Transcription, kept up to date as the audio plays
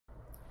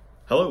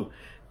Hello,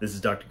 this is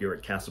Dr.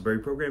 Garrett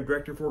Castleberry, Program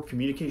Director for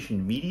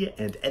Communication, Media,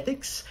 and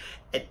Ethics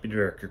at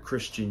Director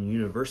Christian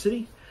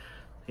University.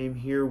 I am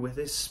here with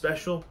a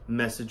special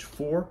message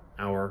for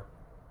our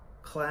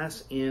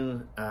class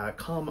in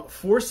COM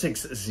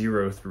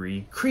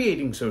 4603,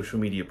 Creating Social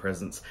Media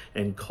Presence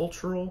and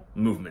Cultural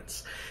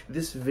Movements.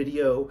 This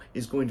video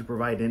is going to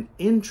provide an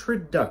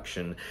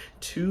introduction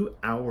to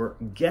our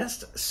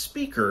guest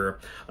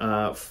speaker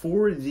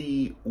for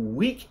the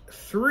week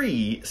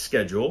 3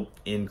 schedule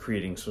in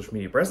Creating Social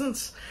Media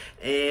Presence.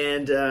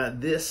 And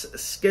this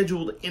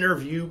scheduled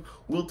interview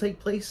will take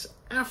place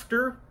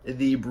after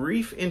the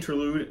brief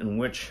interlude in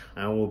which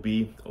I will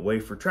be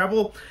away for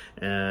travel.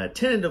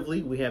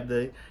 Tentatively, we have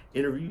the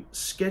interview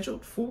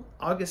scheduled for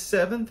August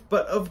 7th,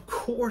 but of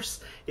course,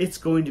 it's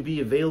going to be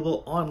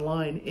available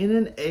online in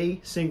an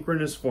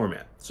asynchronous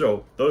format.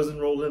 So those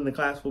enrolled in the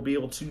class will be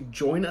able to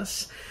join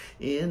us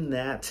in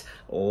that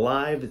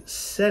live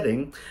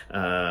setting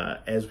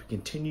as we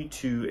continue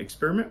to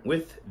experiment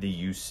with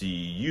the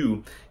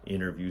UCU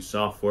interview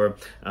software.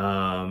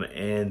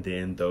 And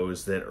then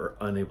those that are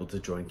unable to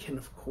join can,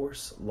 of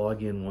course,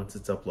 log in once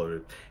it's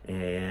uploaded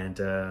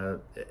and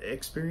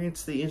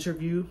experience the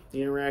interview,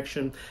 the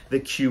interaction, the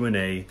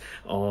Q&A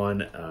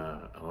on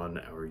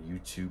our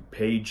YouTube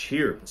page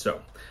here.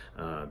 So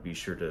be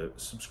sure to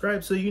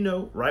subscribe so you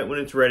know right when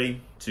it's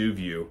ready to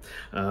view.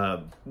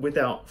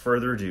 Without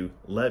further ado,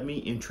 let me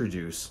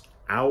introduce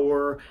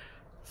our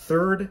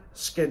third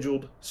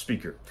scheduled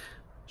speaker.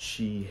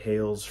 She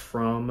hails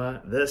from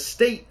the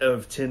state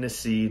of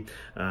Tennessee.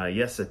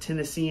 Yes, a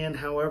Tennessean.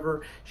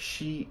 However,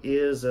 she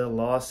is a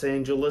Los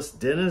Angeles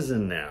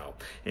denizen now.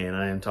 And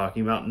I am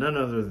talking about none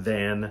other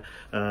than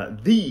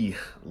the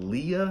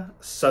Leah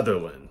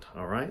Sutherland.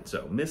 All right,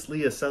 so Miss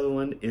Leah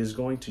Sutherland is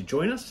going to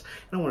join us.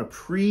 And I want to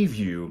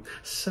preview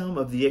some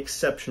of the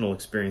exceptional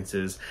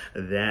experiences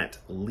that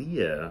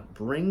Leah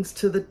brings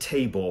to the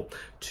table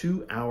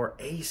to our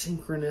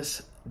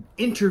asynchronous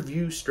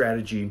interview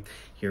strategy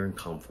here in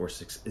COM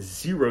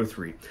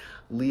 4603.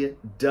 Leah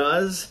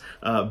does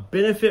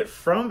benefit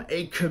from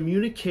a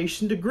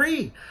communication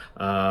degree,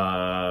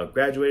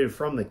 graduated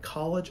from the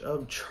College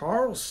of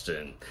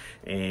Charleston,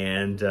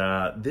 and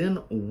then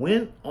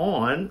went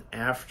on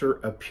after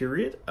a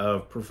period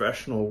of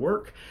professional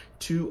work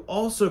to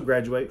also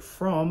graduate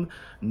from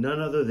none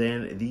other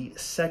than the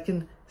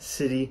Second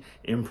City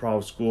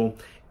Improv School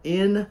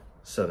in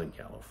Southern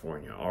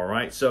California. All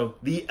right, so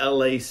the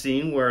LA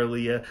scene where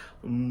Leah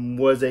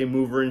was a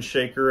mover and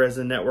shaker as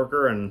a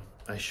networker, and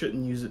I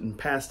shouldn't use it in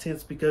past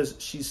tense because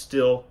she's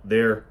still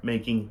there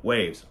making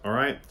waves. All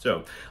right,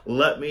 so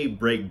let me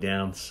break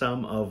down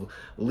some of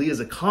Leah's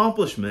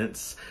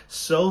accomplishments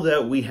so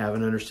that we have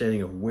an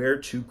understanding of where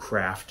to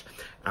craft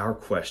our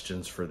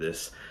questions for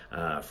this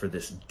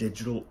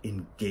digital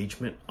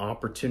engagement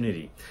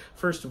opportunity.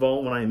 First of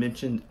all, when I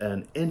mentioned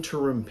an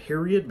interim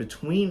period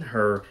between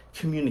her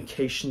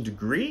communication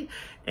degree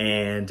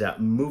and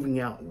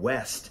moving out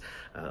west,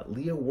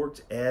 Leah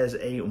worked as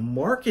a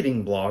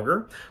marketing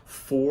blogger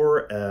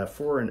for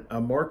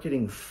a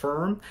marketing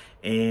firm,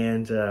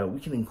 and we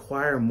can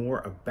inquire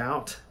more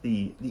about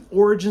the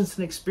origins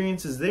and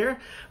experiences there.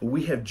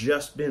 We have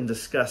just been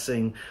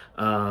discussing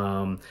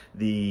the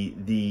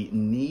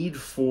need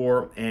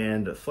for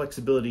and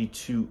flexibility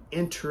to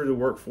enter the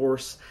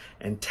workforce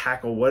and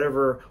tackle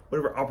whatever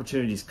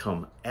opportunities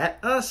come at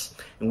us,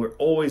 and we're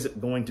always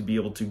going to be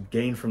able to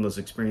gain from those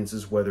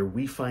experiences whether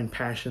we find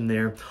passion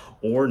there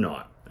or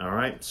not. All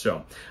right,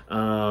 so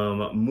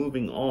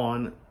moving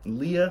on,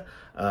 Leah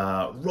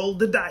rolled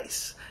the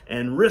dice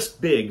and risked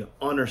big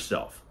on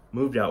herself.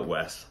 Moved out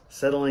west,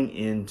 settling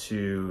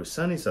into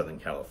sunny Southern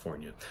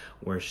California,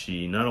 where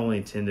she not only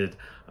attended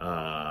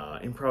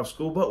improv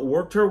school, but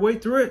worked her way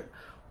through it.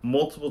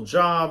 Multiple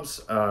jobs,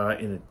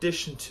 in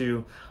addition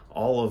to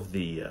all of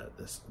the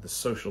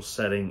social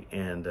setting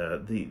and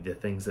the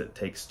things that it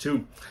takes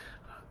to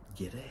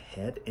get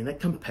ahead in a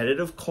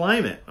competitive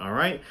climate. All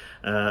right,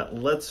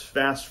 let's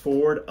fast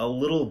forward a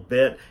little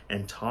bit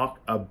and talk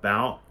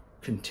about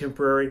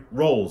contemporary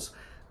roles.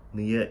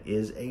 Leah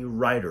is a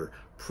writer,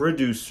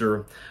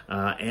 producer,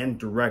 and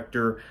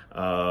director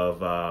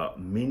of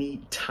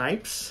many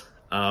types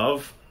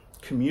of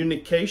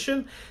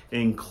communication,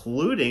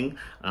 including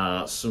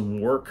some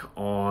work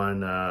on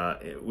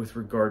with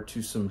regard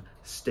to some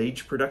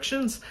stage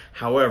productions.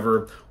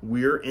 However,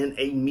 we're in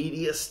a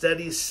media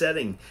studies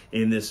setting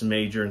in this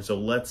major, and so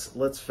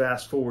let's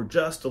fast forward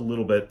just a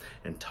little bit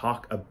and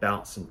talk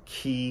about some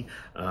key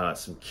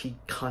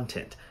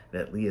content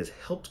that Leah has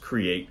helped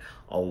create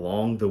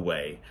along the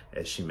way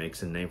as she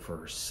makes a name for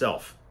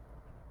herself.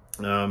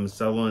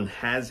 Sutherland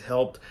has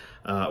helped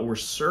or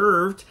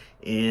served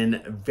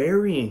in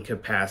varying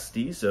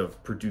capacities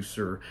of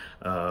producer,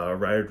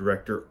 writer,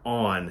 director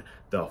on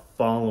the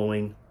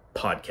following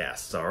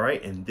podcasts. All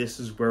right, and this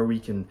is where we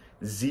can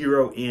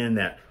zero in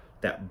that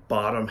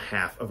bottom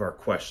half of our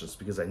questions,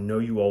 because I know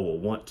you all will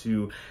want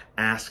to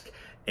ask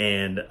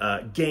and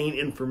gain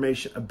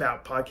information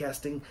about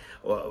podcasting.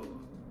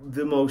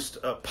 The most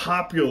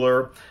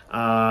popular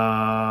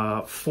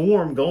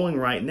form going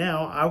right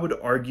now, I would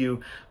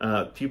argue,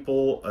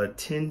 people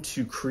tend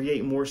to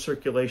create more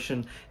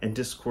circulation and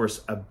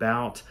discourse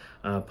about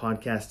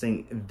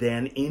podcasting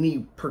than any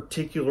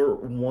particular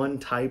one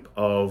type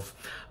of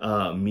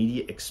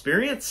media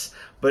experience.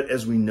 But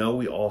as we know,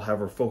 we all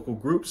have our focal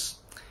groups.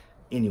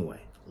 Anyway,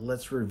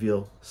 let's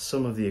reveal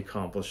some of the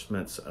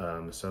accomplishments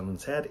Ms.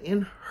 Sutherland's had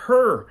in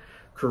her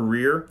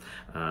career.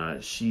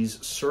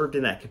 She's served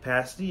in that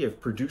capacity of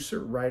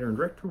producer, writer, and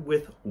director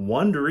with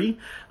Wondery,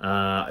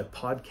 a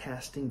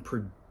podcasting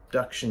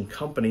production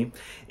company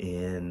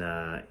in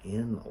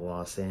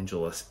Los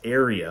Angeles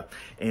area.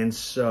 And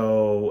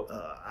so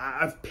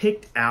I've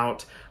picked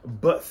out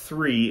but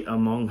 3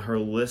 among her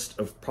list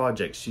of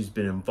projects she's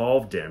been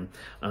involved in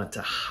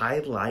to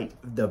highlight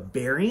the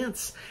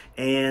variance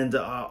and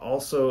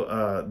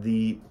also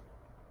the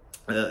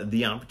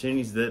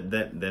opportunities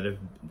that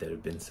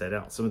have been set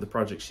out. Some of the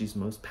projects she's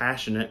most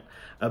passionate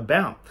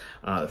about.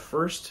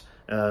 First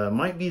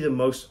might be the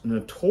most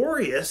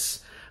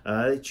notorious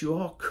that you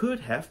all could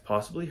have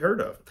possibly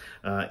heard of.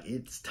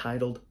 It's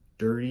titled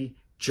Dirty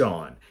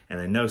John, and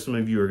I know some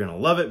of you are going to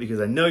love it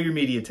because I know your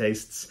media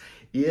tastes.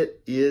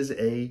 It is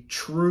a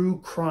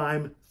true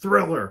crime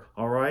thriller.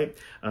 All right,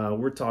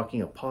 we're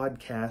talking a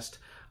podcast,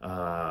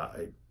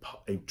 a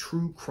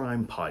true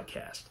crime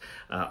podcast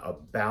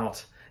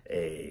about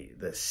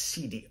the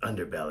seedy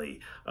underbelly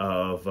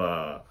of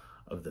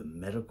the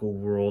medical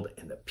world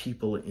and the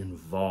people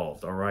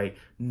involved. All right,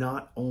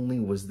 not only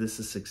was this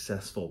a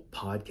successful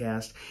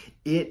podcast,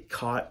 it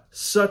caught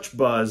such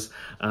buzz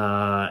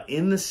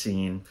in the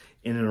scene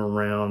in and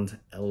around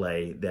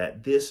LA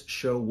that this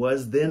show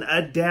was then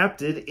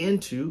adapted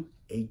into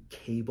a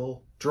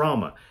cable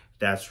drama.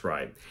 That's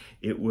right.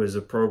 It was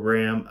a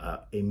program,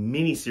 a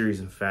mini-series,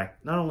 in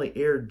fact, not only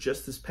aired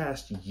just this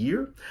past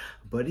year,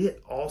 but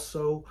it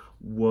also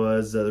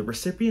was the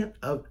recipient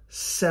of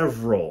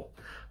several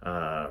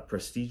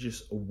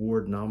prestigious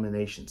award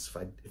nominations.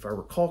 If I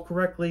recall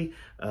correctly,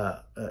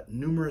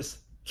 numerous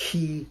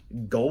key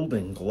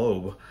Golden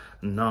Globe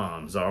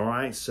noms. All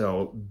right,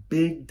 so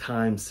big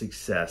time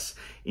success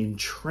in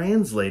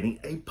translating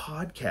a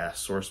podcast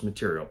source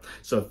material.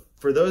 So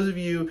for those of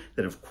you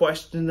that have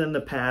questioned in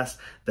the past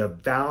the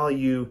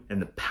value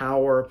and the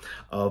power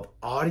of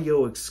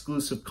audio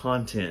exclusive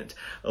content,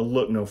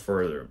 look no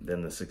further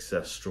than the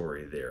success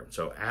story there.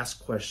 So ask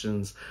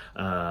questions,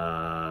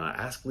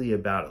 ask Lee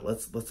about it.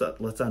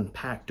 Let's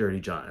unpack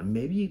Dirty John, and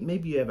maybe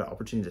you have an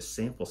opportunity to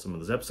sample some of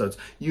those episodes.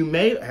 You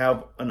may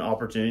have an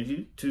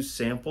opportunity to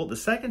sample the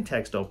second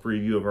textile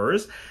preview of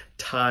hers,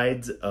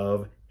 Tides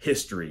of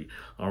History.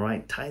 All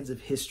right, Tides of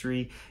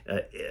History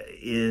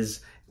is,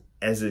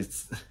 as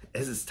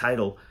its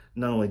title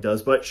not only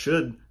does, but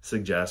should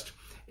suggest,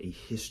 a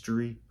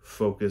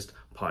history-focused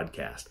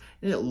podcast.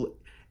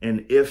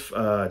 And if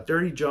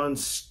Dirty John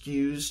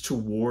skews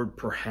toward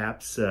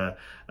perhaps a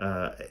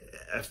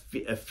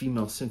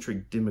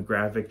female-centric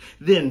demographic,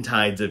 then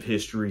Tides of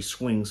History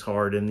swings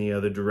hard in the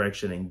other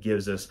direction and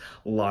gives us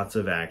lots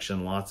of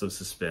action, lots of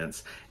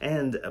suspense,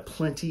 and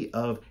plenty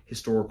of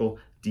historical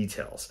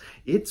details.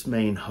 Its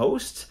main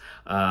host,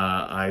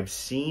 I've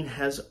seen,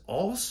 has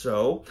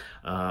also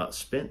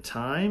spent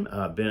time,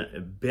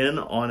 been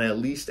on at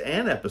least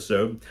an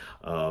episode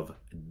of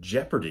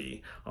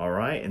Jeopardy. All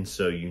right, and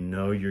so you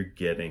know you're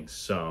getting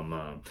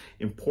some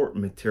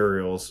important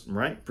materials,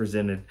 right,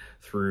 presented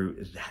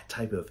through that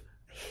type of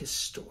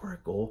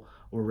historical,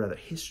 or rather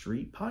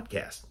history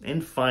podcast.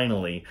 And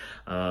finally,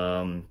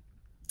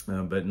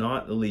 but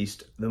not the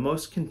least, the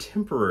most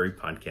contemporary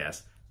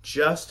podcast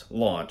just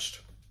launched.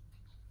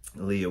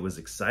 Leah was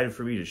excited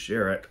for me to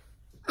share it.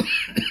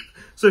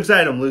 So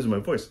excited I'm losing my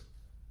voice.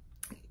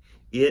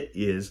 It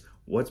is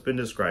what's been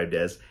described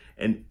as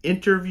an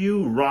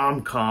interview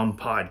rom-com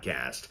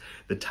podcast.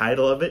 The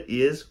title of it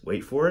is,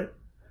 wait for it,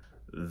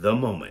 The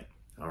Moment.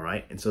 All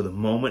right, and so the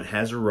moment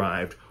has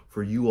arrived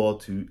for you all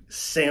to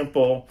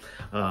sample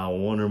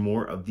one or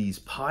more of these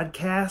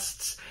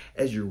podcasts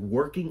as you're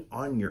working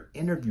on your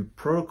interview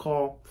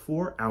protocol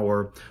for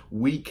our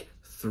week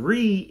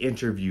 3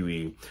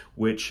 interviewee,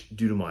 which,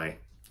 due to my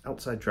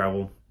outside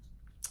travel,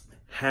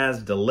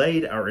 has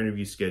delayed our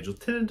interview schedule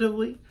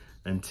tentatively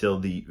until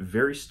the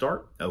very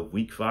start of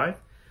week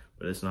 5,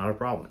 but it's not a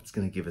problem. It's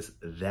going to give us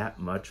that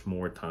much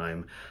more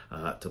time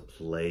to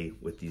play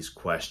with these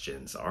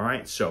questions. All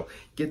right, so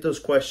get those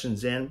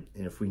questions in,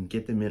 and if we can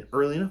get them in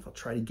early enough, I'll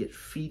try to get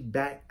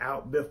feedback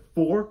out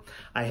before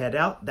I head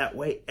out. That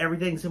way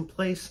everything's in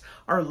place,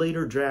 our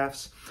later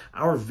drafts,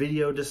 our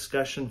video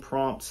discussion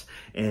prompts,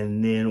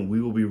 and then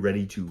we will be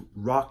ready to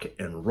rock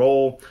and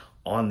roll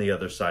on the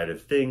other side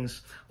of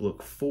things.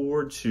 Look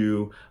forward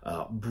to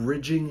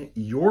bridging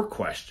your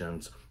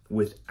questions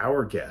with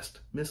our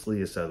guest, Miss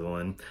Leah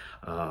Sutherland,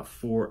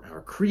 for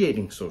our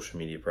Creating Social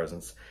Media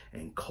Presence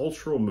and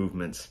Cultural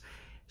Movements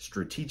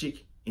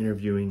Strategic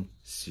Interviewing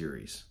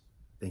Series.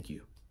 Thank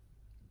you.